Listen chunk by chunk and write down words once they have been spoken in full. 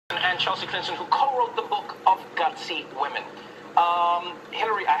And Chelsea Clinton, who co-wrote the book of Gutsy Women.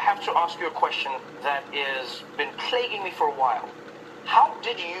 Hillary, I have to ask you a question that has been plaguing me for a while. How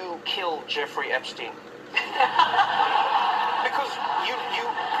did you kill Jeffrey Epstein? Because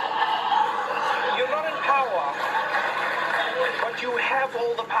you're not in power, but you have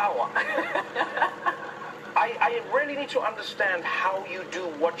all the power. I really need to understand how you do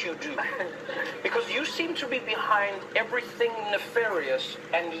what you do. Because you seem to be behind everything nefarious,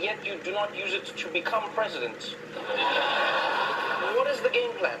 and yet you do not use it to become president. What is the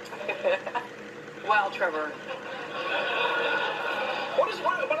game plan? Well, Trevor.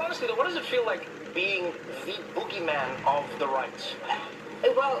 But honestly, though, what does it feel like being the boogeyman of the right?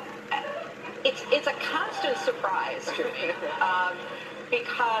 Well, it's a constant surprise to me.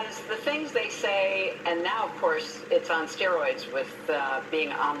 Because the things they say, and now, of course, it's on steroids with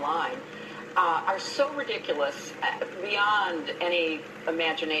being online, are so ridiculous beyond any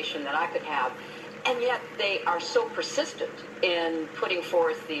imagination that I could have. And yet they are so persistent in putting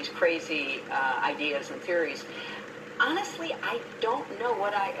forth these crazy ideas and theories. Honestly, I don't know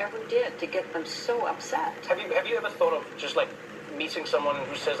what I ever did to get them so upset. Have you ever thought of just like meeting someone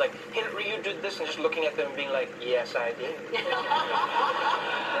who says like, Hillary, you did this, and just looking at them and being like, yes, I did?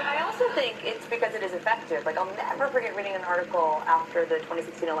 I also think it's because it is effective. Like, I'll never forget reading an article after the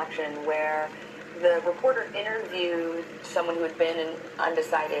 2016 election where the reporter interviewed someone who had been an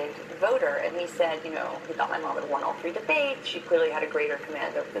undecided voter, and he said, you know, he thought my mom had won all 3 debates. She clearly had a greater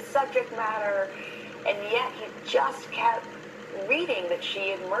command of the subject matter, and yet he just kept reading that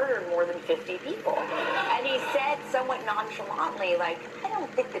she had murdered more than 50 people. And he said somewhat nonchalantly, like, I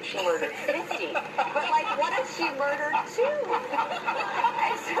don't think that she murdered 50, but like, what if she murdered 2?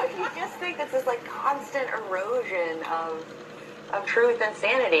 And so you just think it's this like constant erosion of truth and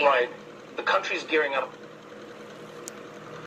sanity. Right. The country's gearing up